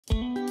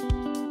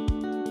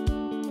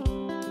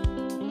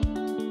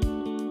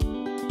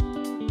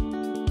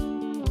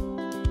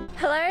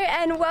Hello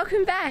and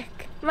welcome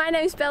back. My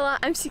name's Bella,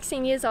 I'm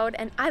 16 years old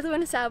and I live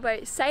on a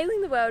sailboat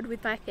sailing the world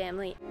with my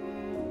family.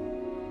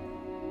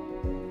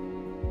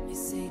 You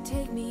say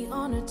take me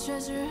on a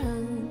treasure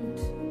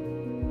hunt.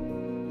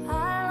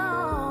 I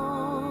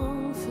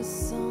long for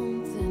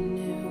something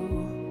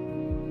new.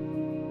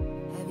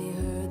 Have you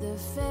heard the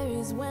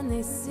fairies when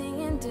they sing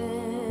and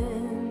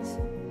dance?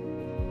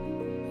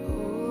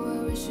 Oh,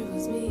 I wish it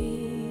was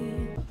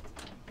me.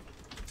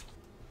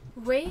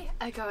 We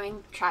are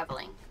going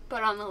traveling,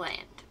 but on the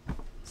land.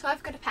 So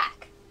I've got to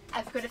pack.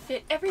 I've got to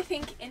fit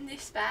everything in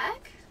this bag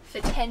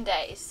for 10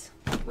 days.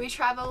 We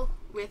travel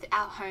with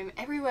our home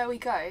everywhere we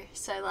go,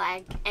 so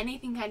like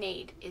anything I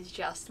need is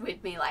just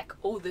with me like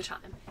all the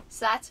time.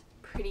 So that's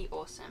pretty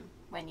awesome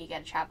when you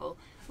get to travel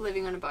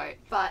living on a boat.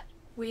 But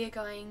we are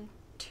going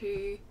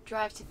to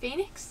drive to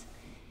Phoenix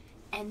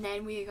and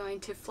then we are going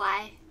to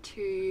fly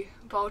to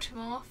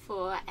Baltimore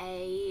for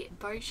a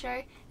boat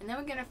show, and then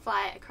we're going to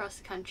fly across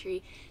the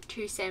country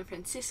to San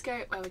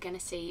Francisco where we're going to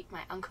see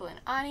my uncle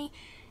and auntie.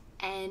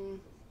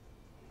 And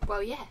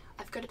well, yeah,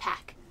 I've got to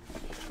pack.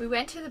 We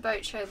went to the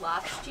boat show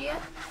last year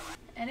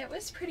and it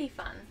was pretty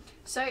fun.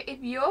 So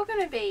if you're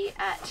going to be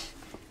at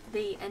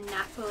the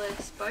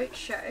Annapolis boat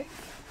show,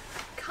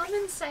 come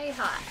and say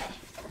hi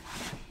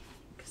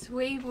because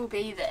we will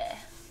be there.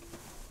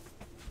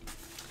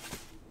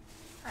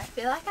 I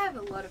feel like I have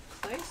a lot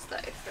of clothes though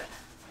for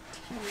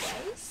 10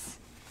 days.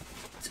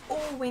 It's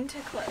all winter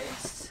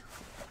clothes.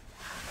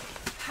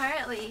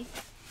 Apparently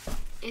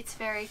it's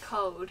very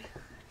cold.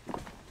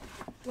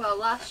 Well,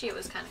 last year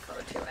was kind of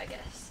cold too, I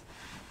guess.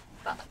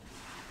 But,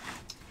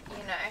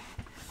 you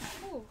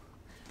know, ooh,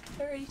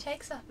 it already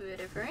takes up a bit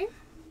of room.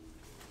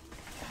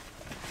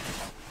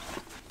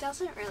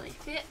 Doesn't really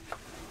fit.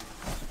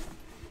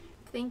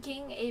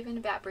 Thinking even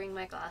about bringing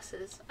my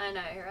glasses. I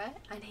know, right?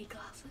 I need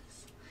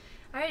glasses.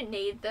 I don't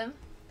need them.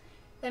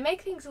 They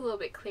make things a little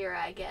bit clearer,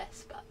 I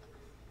guess, but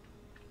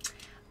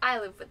I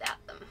live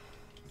without them.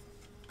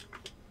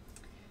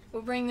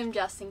 We'll bring them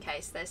just in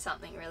case there's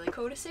something really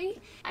cool to see.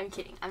 I'm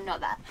kidding, I'm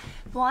not that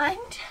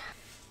blind.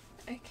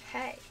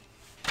 Okay.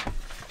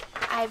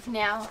 I've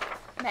now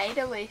made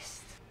a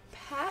list,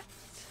 packed,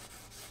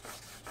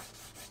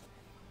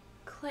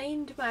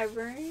 cleaned my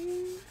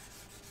room.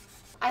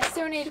 I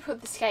still need to put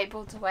the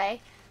skateboards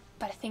away,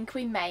 but I think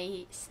we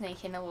may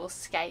sneak in a little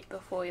skate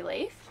before we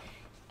leave.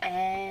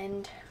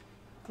 And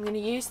I'm going to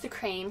use the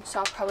cream, so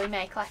I'll probably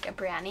make like a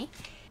brownie.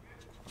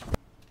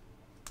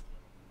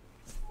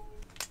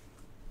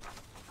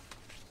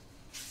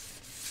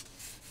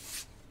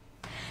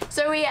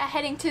 So we are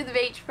heading to the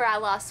beach for our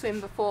last swim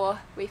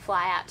before we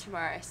fly out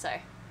tomorrow, so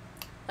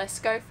let's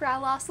go for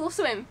our last little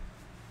swim.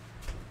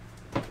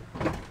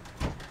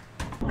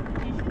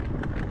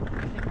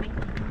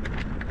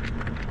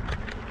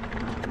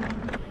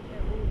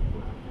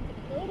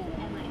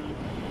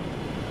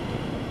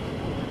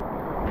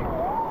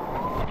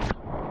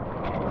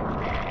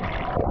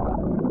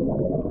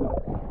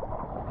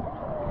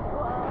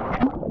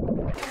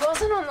 It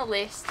wasn't on the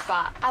list,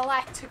 but I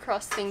like to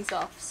cross things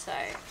off, so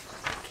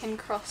can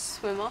cross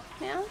swim off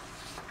now.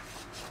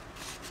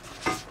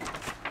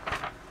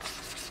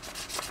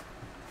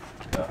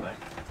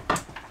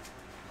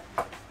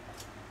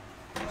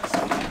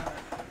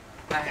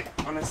 I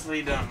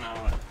honestly don't know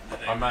what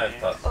I may have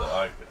touched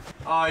it.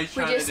 Oh,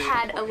 We just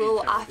had a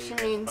little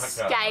afternoon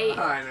skate,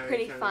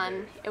 pretty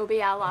fun. It'll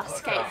be our last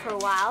skate for a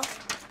while,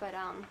 but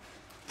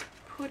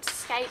put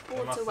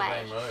skateboards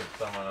away.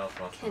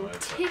 Can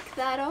tick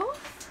that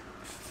off.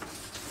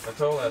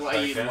 That's all that's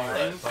taken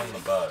anyway, it's on the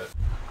boat.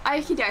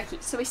 Okie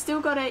dokie, so we still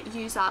got to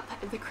use up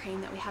the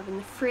cream that we have in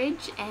the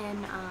fridge,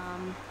 and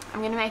I'm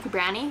going to make a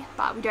brownie,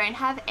 but we don't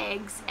have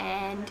eggs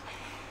and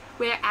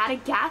we're out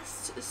of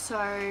gas, so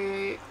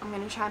I'm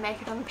going to try and make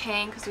it on the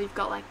pan because we've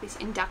got like this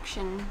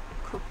induction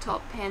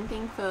cooktop pan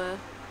thing for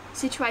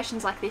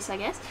situations like this, I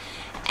guess.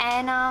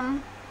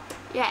 And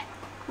yeah,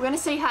 we're going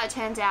to see how it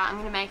turns out. I'm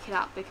going to make it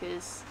up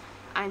because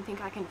I don't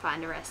think I can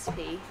find a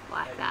recipe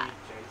like that,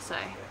 so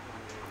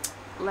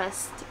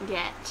let's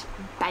get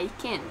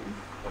baking.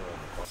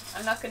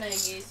 I'm not going to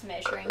use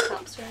measuring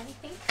cups or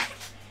anything.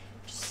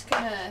 Just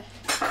going to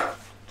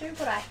do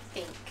what I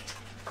think.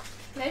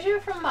 Measure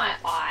from my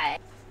eye.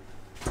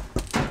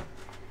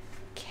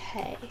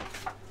 Okay.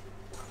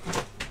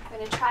 I'm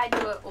going to try to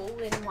do it all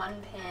in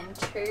one pan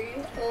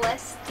too.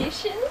 Less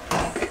dishes.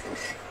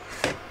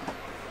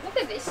 Look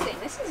at this thing.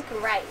 This is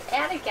great.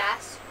 Out of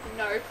gas,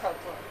 no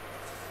problem.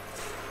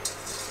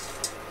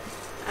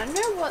 I don't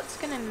know what's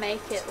going to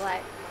make it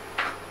like,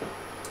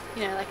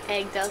 you know, like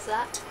egg does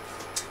that.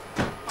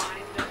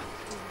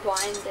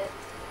 Bind it.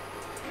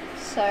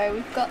 So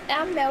we've got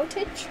our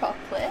melted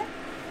chocolate,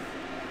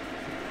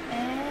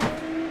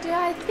 and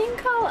I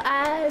think I'll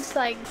add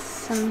like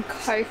some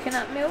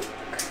coconut milk,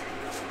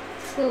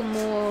 a little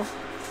more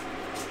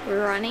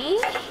runny,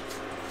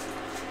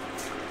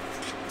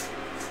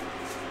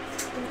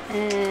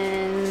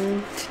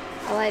 and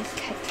I'll add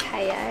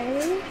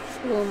cacao,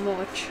 a little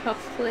more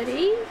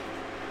chocolatey,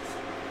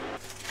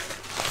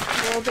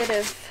 a little bit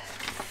of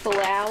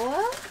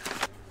flour,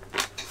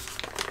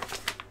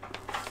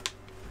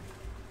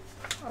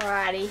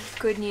 Alrighty,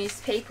 good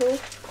news people.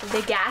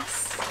 The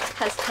gas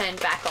has turned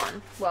back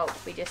on. Well,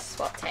 we just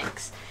swapped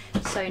tanks.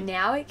 So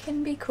now it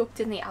can be cooked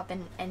in the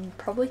oven and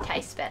probably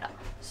taste better.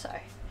 So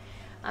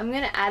I'm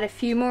gonna add a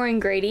few more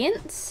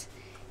ingredients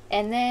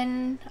and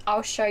then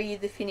I'll show you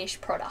the finished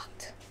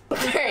product.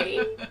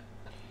 3,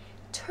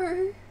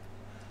 2,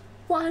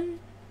 1,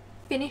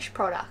 finished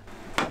product.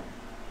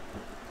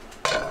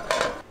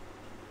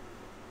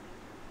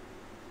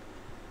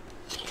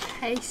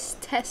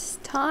 Taste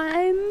test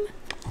time.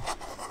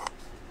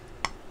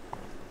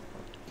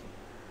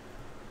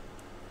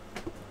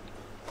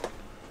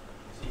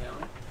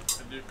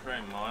 Could you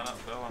cream mine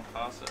up, Bill, and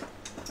pass it?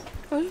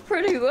 It was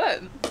pretty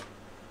good.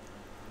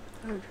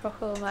 Oh,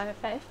 chocolate on my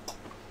face.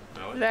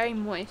 Really? Very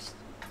moist.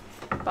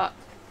 But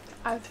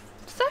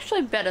it's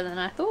actually better than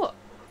I thought.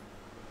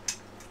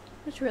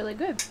 It's really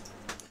good.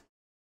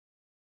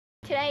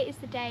 Today is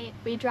the day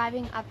we're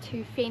driving up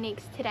to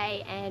Phoenix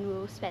today and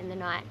we'll spend the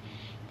night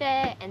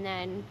there and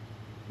then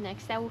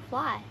next day we'll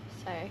fly.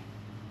 So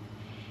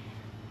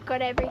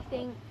got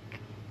everything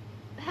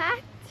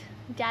packed.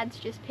 Dad's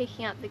just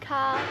picking up the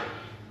car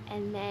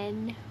and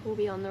then we'll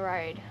be on the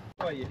road.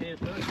 Oh, you're here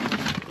too.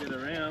 Get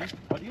around.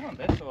 Oh, do you want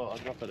this or I'll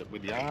drop it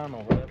with your arm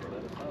or whatever?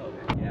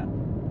 Yeah.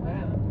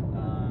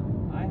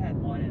 Well, I had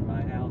one in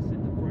my house,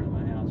 in the front of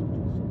my house, which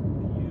was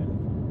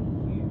beautiful,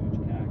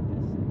 huge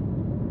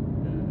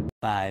cactus.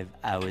 5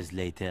 hours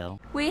later.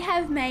 We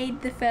have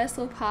made the first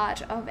little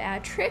part of our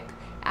trip.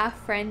 Our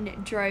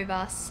friend drove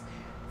us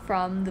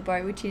from the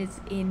boat, which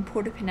is in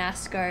Puerto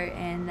Penasco,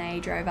 and they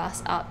drove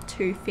us up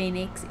to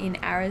Phoenix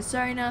in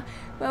Arizona,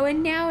 where we're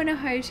now in a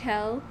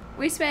hotel.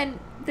 We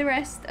spent the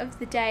rest of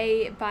the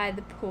day by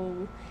the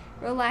pool,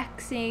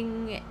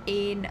 relaxing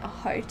in a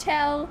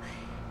hotel,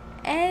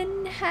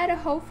 and had a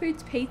Whole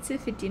Foods pizza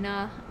for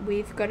dinner.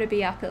 We've got to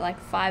be up at like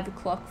 5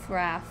 o'clock for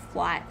our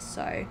flight,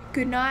 so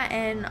good night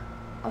and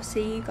I'll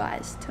see you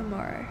guys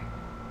tomorrow.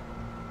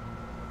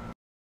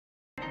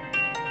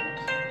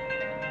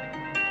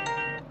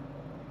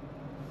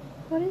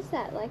 What is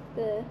that, like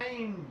the...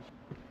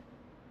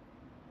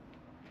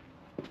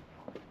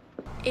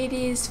 It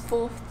is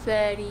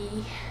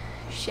 4:30,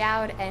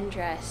 showered and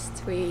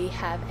dressed. We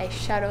have a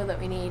shuttle that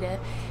we need to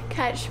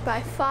catch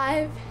by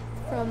 5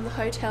 from the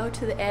hotel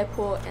to the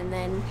airport, and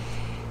then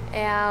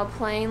our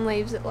plane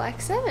leaves at like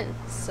 7.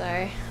 So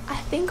I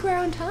think we're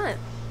on time.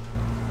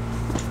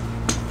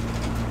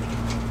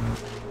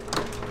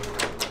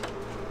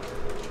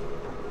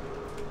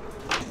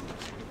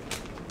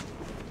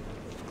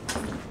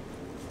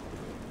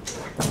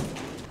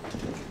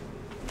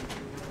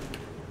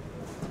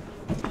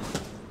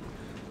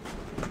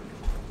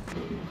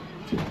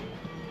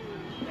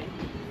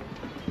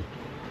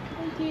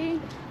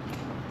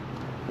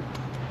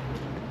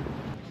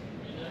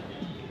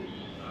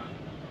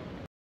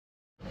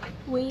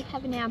 We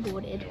have now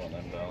boarded.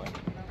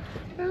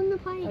 We're on the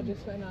plane. I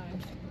just went on.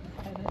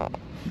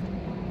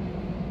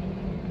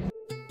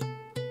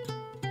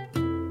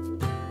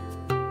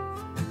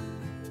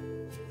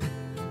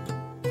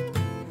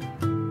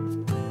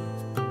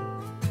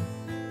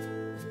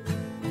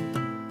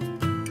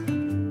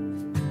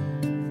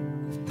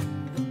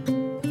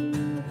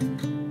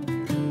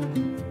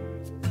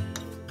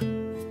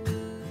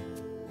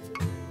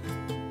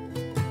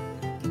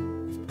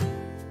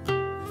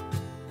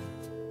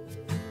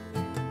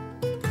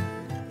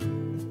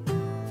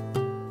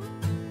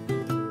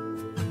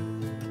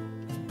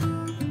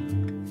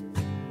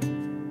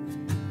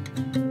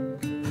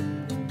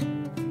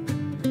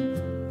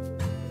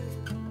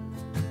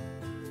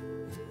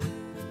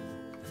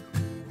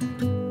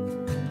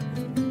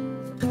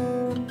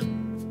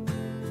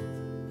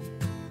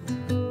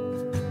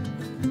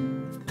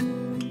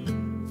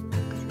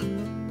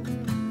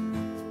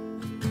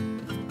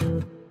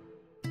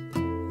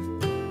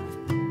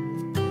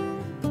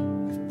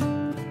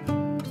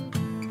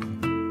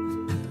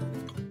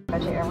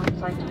 Airlines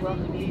would like to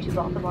welcome you to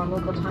both of our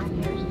local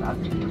time here. It's about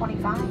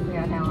 2:25. We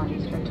are now on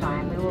Eastern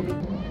Time.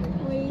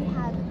 We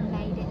have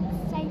made it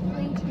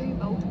safely to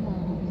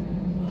Baltimore.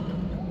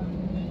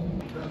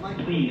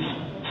 Please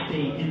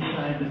stay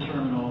inside the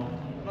terminal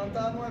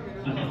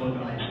until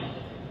advised.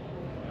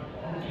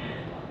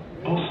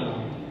 Also,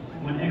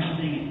 when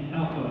exiting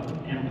Alpha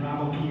and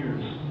Bravo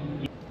piers.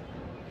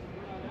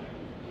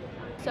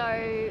 So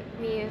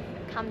we've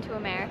come to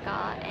America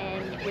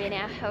and we're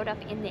now held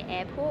up in the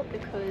airport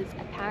because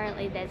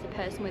apparently there's a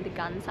person with a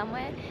gun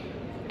somewhere,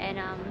 and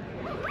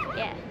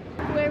yeah,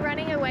 we're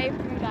running away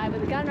from a guy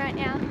with a gun right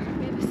now.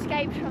 We've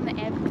escaped from the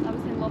airport. I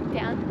was in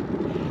lockdown.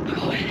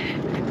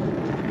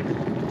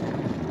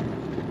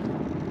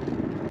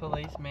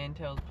 Policeman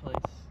tells police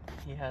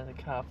he has a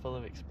car full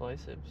of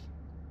explosives.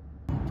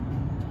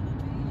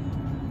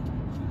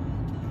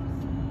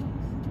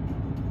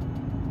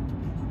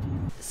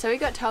 So we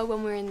got told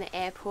when we were in the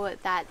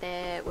airport that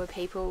there were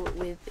people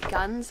with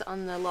guns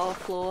on the lower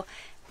floor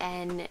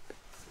and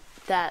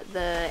that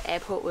the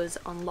airport was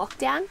on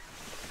lockdown,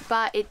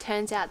 but it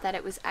turns out that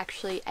it was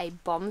actually a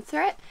bomb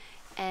threat,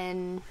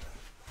 and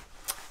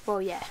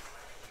well, yeah,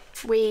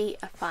 we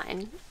are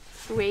fine.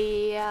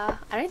 I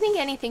don't think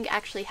anything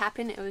actually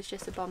happened. It was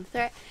just a bomb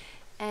threat,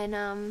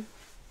 and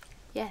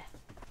yeah,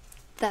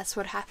 that's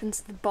what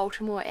happens to the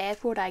Baltimore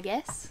airport, I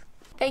guess.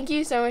 Thank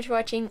you so much for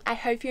watching. I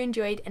hope you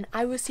enjoyed, and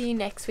I will see you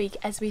next week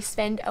as we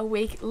spend a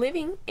week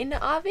living in the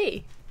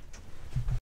RV.